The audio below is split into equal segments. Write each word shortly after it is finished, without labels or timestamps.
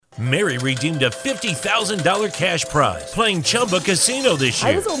Mary redeemed a $50,000 cash prize playing Chumba Casino this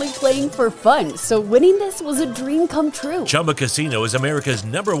year. I was only playing for fun, so winning this was a dream come true. Chumba Casino is America's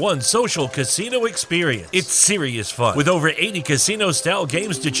 #1 social casino experience. It's serious fun. With over 80 casino-style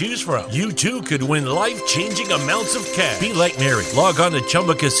games to choose from, you too could win life-changing amounts of cash. Be like Mary. Log on to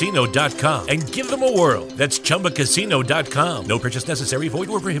ChumbaCasino.com and give them a whirl. That's ChumbaCasino.com. No purchase necessary. Void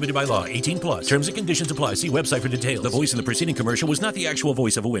where prohibited by law. 18 plus. Terms and conditions apply. See website for details. The voice in the preceding commercial was not the actual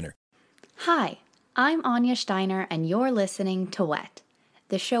voice of a winner. Hi, I'm Anya Steiner, and you're listening to Wet,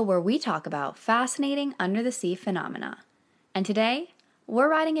 the show where we talk about fascinating under-the-sea phenomena. And today, we're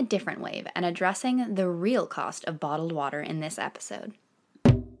riding a different wave and addressing the real cost of bottled water in this episode.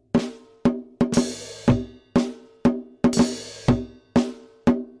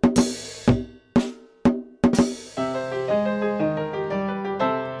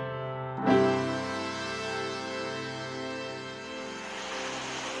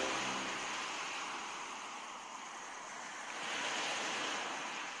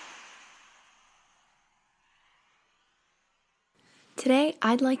 Today,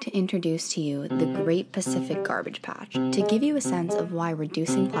 I'd like to introduce to you the Great Pacific Garbage Patch to give you a sense of why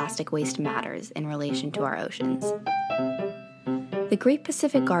reducing plastic waste matters in relation to our oceans. The Great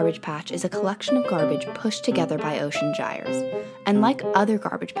Pacific Garbage Patch is a collection of garbage pushed together by ocean gyres, and like other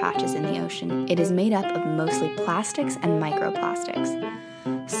garbage patches in the ocean, it is made up of mostly plastics and microplastics.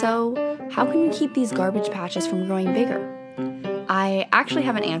 So, how can we keep these garbage patches from growing bigger? I actually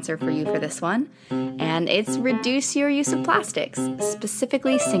have an answer for you for this one, and it's reduce your use of plastics,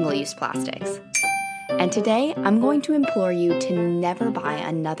 specifically single-use plastics. And today, I'm going to implore you to never buy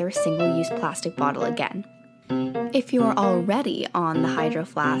another single-use plastic bottle again. If you're already on the Hydro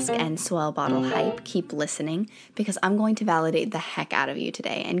Flask and Swell bottle hype, keep listening, because I'm going to validate the heck out of you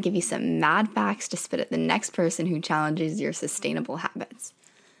today and give you some mad facts to spit at the next person who challenges your sustainable habits.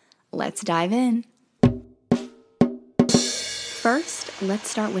 Let's dive in. First, let's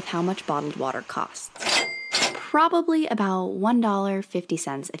start with how much bottled water costs. Probably about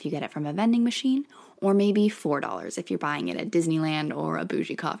 $1.50 if you get it from a vending machine, or maybe $4 if you're buying it at Disneyland or a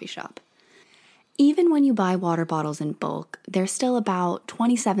bougie coffee shop. Even when you buy water bottles in bulk, they're still about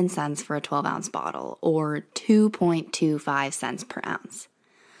 27 cents for a 12-ounce bottle, or 2.25 cents per ounce.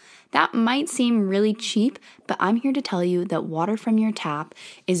 That might seem really cheap, but I'm here to tell you that water from your tap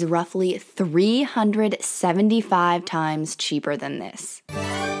is roughly 375 times cheaper than this.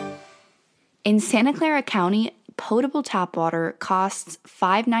 In Santa Clara County, potable tap water costs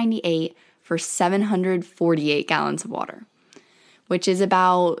 $5.98 for 748 gallons of water, which is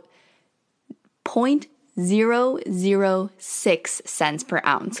about 0.006 cents per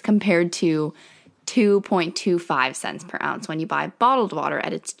ounce compared to 2.25 cents per ounce when you buy bottled water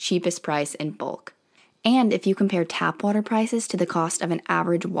at its cheapest price in bulk. And if you compare tap water prices to the cost of an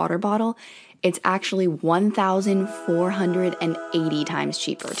average water bottle, it's actually 1,480 times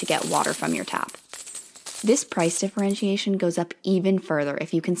cheaper to get water from your tap. This price differentiation goes up even further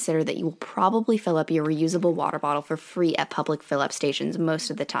if you consider that you will probably fill up your reusable water bottle for free at public fill-up stations most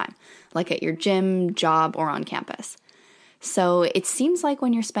of the time, like at your gym, job, or on campus. So it seems like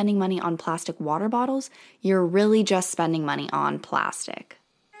when you're spending money on plastic water bottles, you're really just spending money on plastic.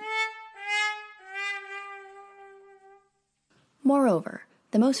 Moreover,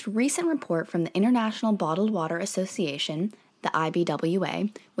 the most recent report from the International Bottled Water Association, the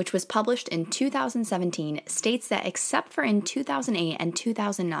IBWA, which was published in 2017, states that except for in 2008 and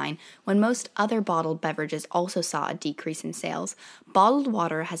 2009, when most other bottled beverages also saw a decrease in sales, bottled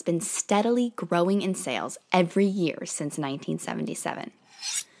water has been steadily growing in sales every year since 1977.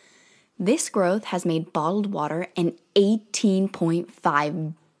 This growth has made bottled water an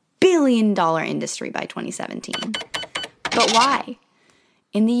 $18.5 billion industry by 2017. But why?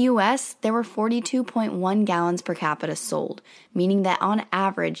 In the US, there were 42.1 gallons per capita sold, meaning that on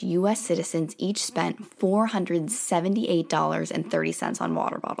average, US citizens each spent $478.30 on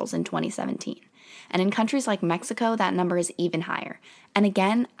water bottles in 2017. And in countries like Mexico, that number is even higher. And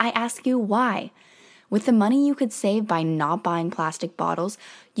again, I ask you why? With the money you could save by not buying plastic bottles,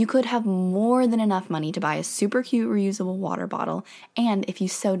 you could have more than enough money to buy a super cute reusable water bottle, and if you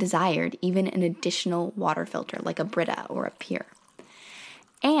so desired, even an additional water filter like a Brita or a Pure.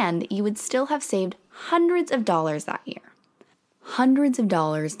 And you would still have saved hundreds of dollars that year. Hundreds of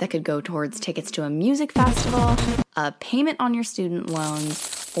dollars that could go towards tickets to a music festival, a payment on your student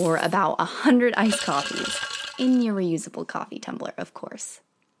loans, or about 100 iced coffees. In your reusable coffee tumbler, of course.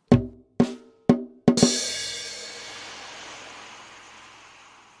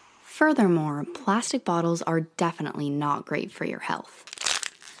 Furthermore, plastic bottles are definitely not great for your health.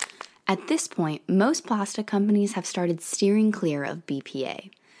 At this point, most plastic companies have started steering clear of BPA.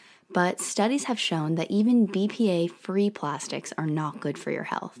 but studies have shown that even BPA-free plastics are not good for your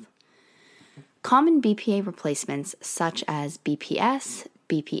health. Common BPA replacements such as BPS,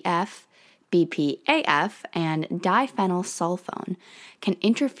 BPF, BPAF, and diphenylsulfone can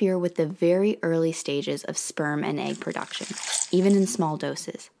interfere with the very early stages of sperm and egg production, even in small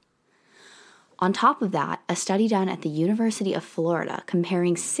doses. On top of that, a study done at the University of Florida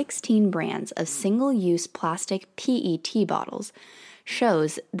comparing 16 brands of single-use plastic PET bottles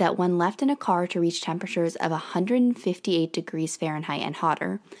shows that when left in a car to reach temperatures of 158 degrees Fahrenheit and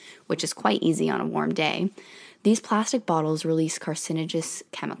hotter, which is quite easy on a warm day, these plastic bottles release carcinogenous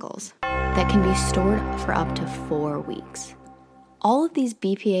chemicals that can be stored for up to 4 weeks. All of these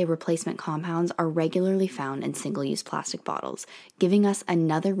BPA replacement compounds are regularly found in single-use plastic bottles, giving us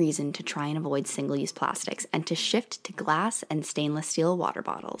another reason to try and avoid single-use plastics and to shift to glass and stainless steel water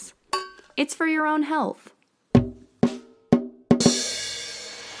bottles. It's for your own health.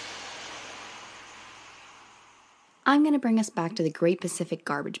 I'm going to bring us back to the Great Pacific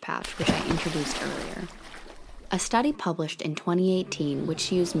Garbage Patch, which I introduced earlier. A study published in 2018,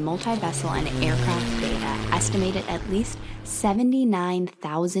 which used multi-vessel and aircraft data, estimated at least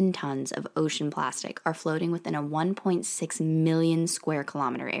 79,000 tons of ocean plastic are floating within a 1.6 million square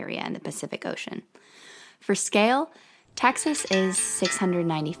kilometer area in the Pacific Ocean. For scale, Texas is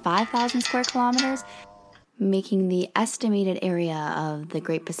 695,000 square kilometers, making the estimated area of the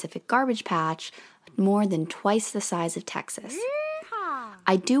Great Pacific Garbage Patch more than twice the size of Texas.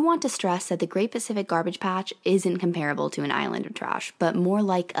 I do want to stress that the Great Pacific Garbage Patch isn't comparable to an island of trash, but more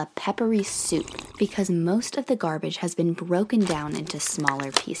like a peppery soup, because most of the garbage has been broken down into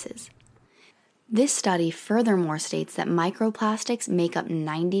smaller pieces. This study furthermore states that microplastics make up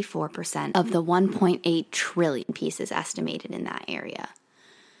 94% of the 1.8 trillion pieces estimated in that area.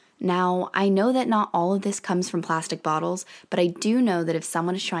 Now, I know that not all of this comes from plastic bottles, but I do know that if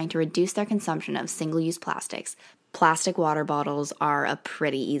someone is trying to reduce their consumption of single-use plastics, plastic water bottles are a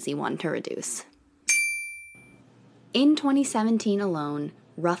pretty easy one to reduce. In 2017 alone,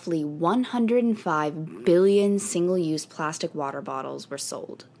 roughly 105 billion single-use plastic water bottles were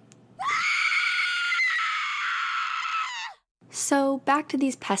sold. So, back to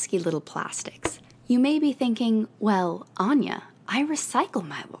these pesky little plastics. You may be thinking, well, Anya, I recycle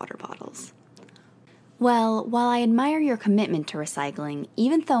my water bottles. Well, while I admire your commitment to recycling,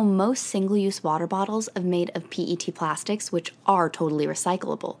 even though most single-use water bottles are made of PET plastics, which are totally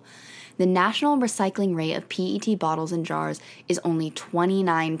recyclable, the national recycling rate of PET bottles and jars is only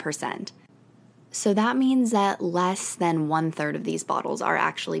 29%. So that means that less than 1/3 of these bottles are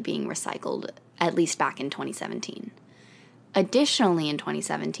actually being recycled, at least back in 2017. Additionally, in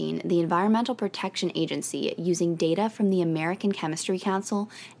 2017, the Environmental Protection Agency, using data from the American Chemistry Council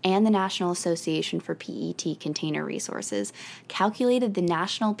and the National Association for PET Container Resources, calculated the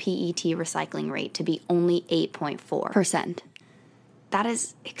national PET recycling rate to be only 8.4%. That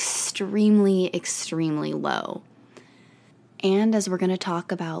is extremely, extremely low. And as we're going to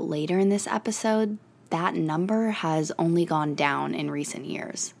talk about later in this episode, that number has only gone down in recent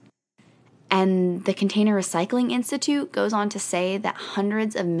years. And the Container Recycling Institute goes on to say that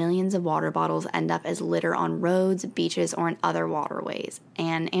hundreds of millions of water bottles end up as litter on roads, beaches, or in other waterways.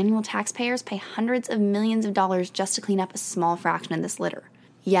 And annual taxpayers pay hundreds of millions of dollars just to clean up a small fraction of this litter.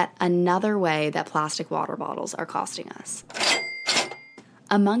 Yet another way that plastic water bottles are costing us.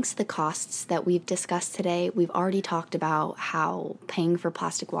 Amongst the costs that we've discussed today, we've already talked about how paying for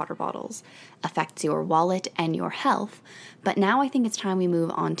plastic water bottles affects your wallet and your health, but now I think it's time we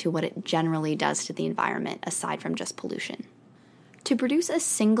move on to what it generally does to the environment aside from just pollution. To produce a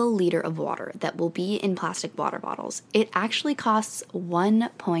single liter of water that will be in plastic water bottles, it actually costs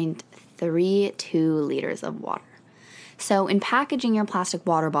 1.32 liters of water. So in packaging your plastic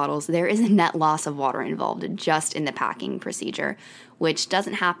water bottles, there is a net loss of water involved just in the packing procedure, which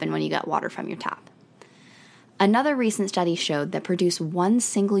doesn't happen when you get water from your tap. Another recent study showed that produce one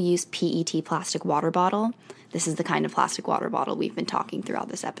single-use PET plastic water bottle, this is the kind of plastic water bottle we've been talking throughout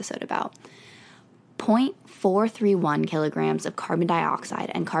this episode about, 0.431 kilograms of carbon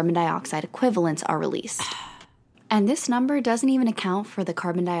dioxide and carbon dioxide equivalents are released. And this number doesn't even account for the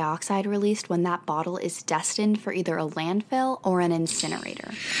carbon dioxide released when that bottle is destined for either a landfill or an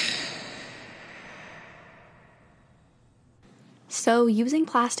incinerator. So using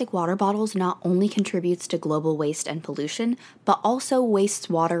plastic water bottles not only contributes to global waste and pollution, but also wastes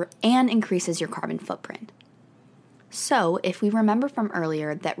water and increases your carbon footprint. So, if we remember from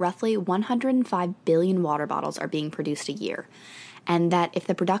earlier that roughly 105 billion water bottles are being produced a year, and that if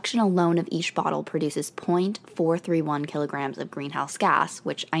the production alone of each bottle produces 0.431 kilograms of greenhouse gas,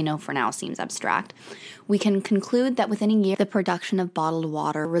 which I know for now seems abstract, we can conclude that within a year, the production of bottled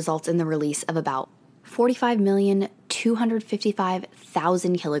water results in the release of about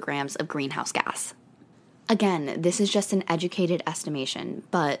 45,255,000 kilograms of greenhouse gas. Again, this is just an educated estimation,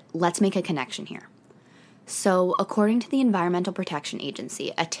 but let's make a connection here. So, according to the Environmental Protection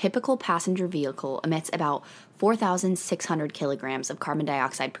Agency, a typical passenger vehicle emits about 4,600 kilograms of carbon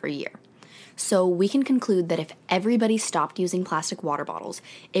dioxide per year. So, we can conclude that if everybody stopped using plastic water bottles,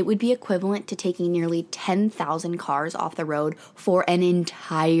 it would be equivalent to taking nearly 10,000 cars off the road for an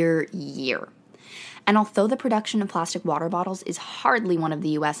entire year. And although the production of plastic water bottles is hardly one of the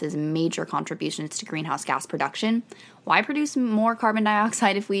US's major contributions to greenhouse gas production, why produce more carbon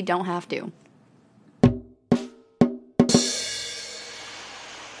dioxide if we don't have to?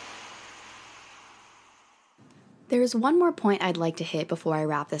 There's one more point I'd like to hit before I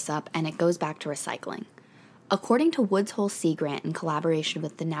wrap this up, and it goes back to recycling. According to Woods Hole Sea Grant in collaboration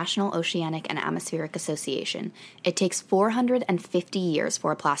with the National Oceanic and Atmospheric Association, it takes 450 years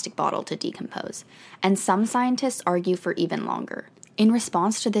for a plastic bottle to decompose, and some scientists argue for even longer. In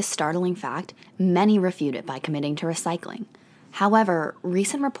response to this startling fact, many refute it by committing to recycling. However,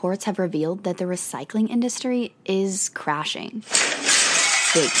 recent reports have revealed that the recycling industry is crashing.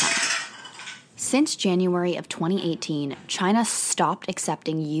 Big time. Since January of 2018, China stopped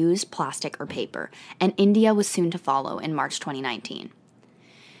accepting used plastic or paper, and India was soon to follow in March 2019.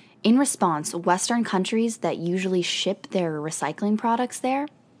 In response, Western countries that usually ship their recycling products there,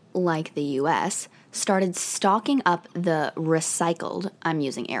 like the US, started stocking up the recycled, I'm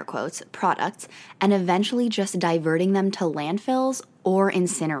using air quotes, products, and eventually just diverting them to landfills or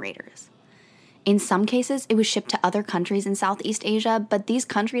incinerators. In some cases, it was shipped to other countries in Southeast Asia, but these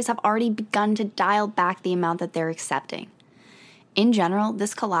countries have already begun to dial back the amount that they're accepting. In general,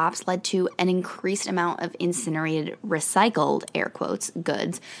 this collapse led to an increased amount of incinerated recycled, air quotes,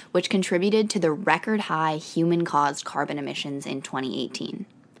 goods, which contributed to the record high human-caused carbon emissions in 2018.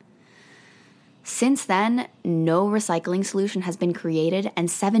 Since then, no recycling solution has been created,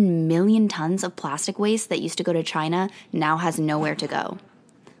 and 7 million tons of plastic waste that used to go to China now has nowhere to go.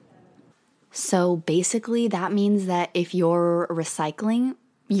 So basically, that means that if you're recycling,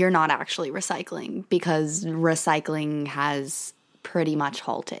 you're not actually recycling because recycling has pretty much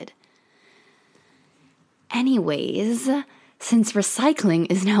halted. Anyways, since recycling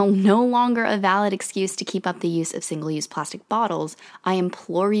is now no longer a valid excuse to keep up the use of single-use plastic bottles, I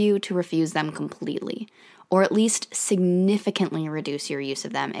implore you to refuse them completely, or at least significantly reduce your use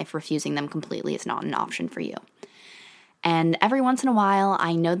of them if refusing them completely is not an option for you. And every once in a while,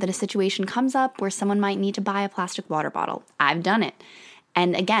 I know that a situation comes up where someone might need to buy a plastic water bottle. I've done it.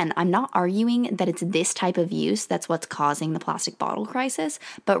 And again, I'm not arguing that it's this type of use that's what's causing the plastic bottle crisis,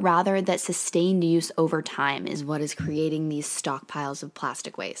 but rather that sustained use over time is what is creating these stockpiles of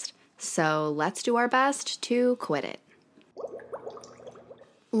plastic waste. So let's do our best to quit it.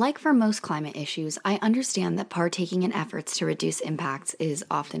 Like for most climate issues, I understand that partaking in efforts to reduce impacts is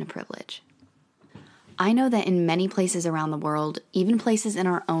often a privilege. I know that in many places around the world, even places in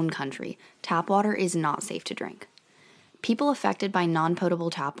our own country, tap water is not safe to drink. People affected by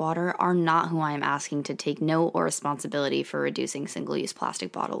non-potable tap water are not who I am asking to take note or responsibility for reducing single-use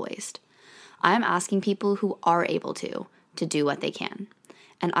plastic bottle waste. I am asking people who are able to do what they can.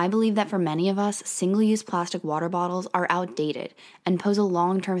 And I believe that for many of us, single-use plastic water bottles are outdated and pose a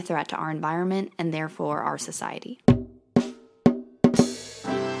long-term threat to our environment and therefore our society.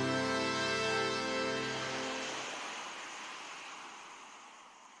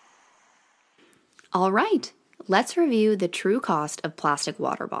 All right, let's review the true cost of plastic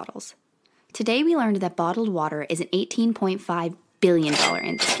water bottles. Today we learned that bottled water is an $18.5 billion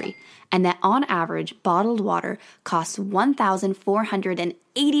industry, and that on average, bottled water costs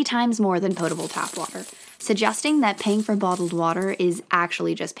 1,480 times more than potable tap water, suggesting that paying for bottled water is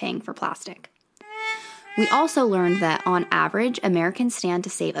actually just paying for plastic. We also learned that on average, Americans stand to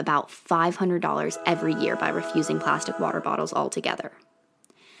save about $500 every year by refusing plastic water bottles altogether.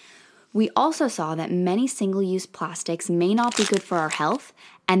 We also saw that many single-use plastics may not be good for our health,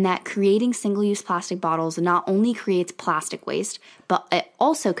 and that creating single-use plastic bottles not only creates plastic waste, but it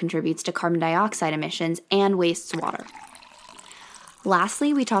also contributes to carbon dioxide emissions and wastes water.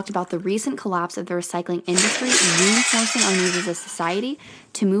 Lastly, we talked about the recent collapse of the recycling industry, reinforcing our needs as a society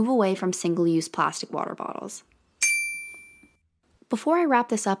to move away from single-use plastic water bottles. Before I wrap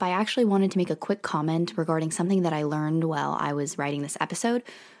this up, I actually wanted to make a quick comment regarding something that I learned while I was writing this episode.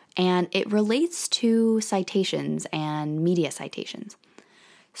 and it relates to citations and media citations.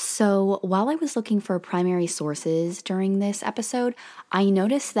 So while I was looking for primary sources during this episode, I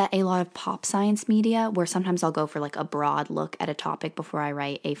noticed that a lot of pop science media, where sometimes I'll go for like a broad look at a topic before I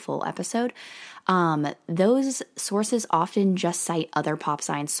write a full episode, those sources often just cite other pop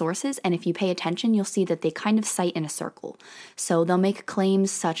science sources, and if you pay attention, you'll see that they kind of cite in a circle. So they'll make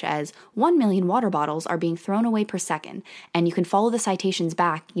claims such as 1 million water bottles are being thrown away per second, and you can follow the citations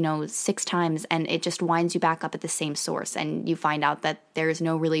back, 6 times, and it just winds you back up at the same source, and you find out that there's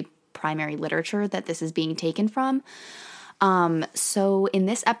no really primary literature that this is being taken from. So in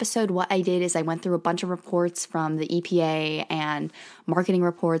this episode, what I did is I went through a bunch of reports from the EPA and marketing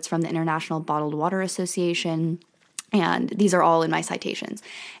reports from the International Bottled Water Association, and these are all in my citations.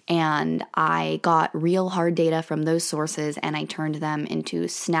 And I got real hard data from those sources, and I turned them into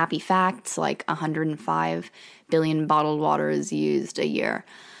snappy facts, like 105 billion bottled waters used a year.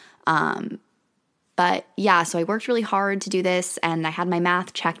 But yeah, so I worked really hard to do this, and I had my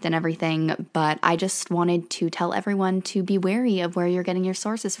math checked and everything, but I just wanted to tell everyone to be wary of where you're getting your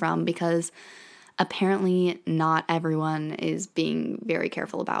sources from, because apparently not everyone is being very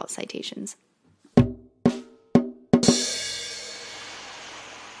careful about citations.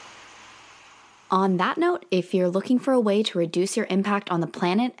 On that note, if you're looking for a way to reduce your impact on the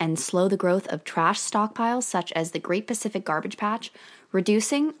planet and slow the growth of trash stockpiles such as the Great Pacific Garbage Patch,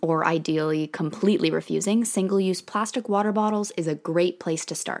 reducing, or ideally completely refusing, single-use plastic water bottles is a great place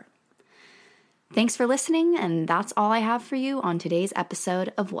to start. Thanks for listening, and that's all I have for you on today's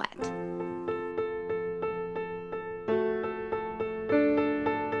episode of Wet.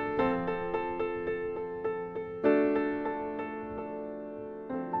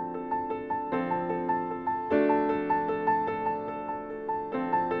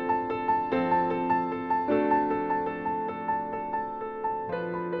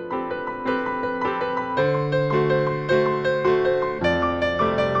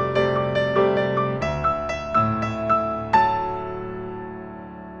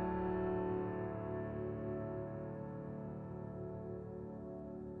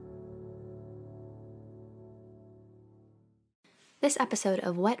 This episode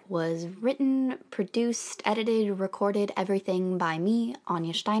of Wet was written, produced, edited, recorded, everything by me,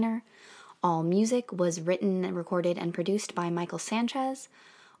 Anya Steiner. All music was written, recorded, and produced by Michael Sanchez.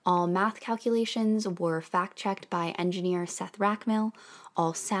 All math calculations were fact-checked by engineer Seth Rackmill.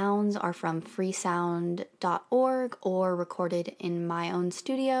 All sounds are from freesound.org or recorded in my own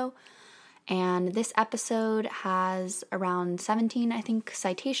studio. And this episode has around 17,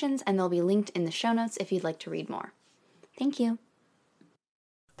 citations, and they'll be linked in the show notes if you'd like to read more. Thank you.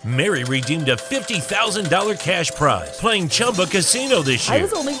 Mary redeemed a $50,000 cash prize playing Chumba Casino this year. I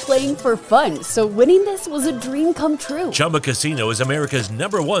was only playing for fun, so winning this was a dream come true. Chumba Casino is America's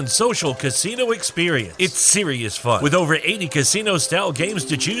 #1 social casino experience. It's serious fun. With over 80 casino-style games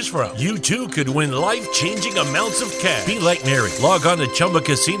to choose from, you too could win life-changing amounts of cash. Be like Mary. Log on to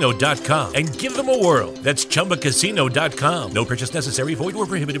ChumbaCasino.com and give them a whirl. That's ChumbaCasino.com. No purchase necessary. Void or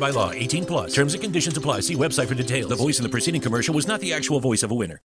prohibited by law. 18+. Terms and conditions apply. See website for details. The voice in the preceding commercial was not the actual voice of a winner.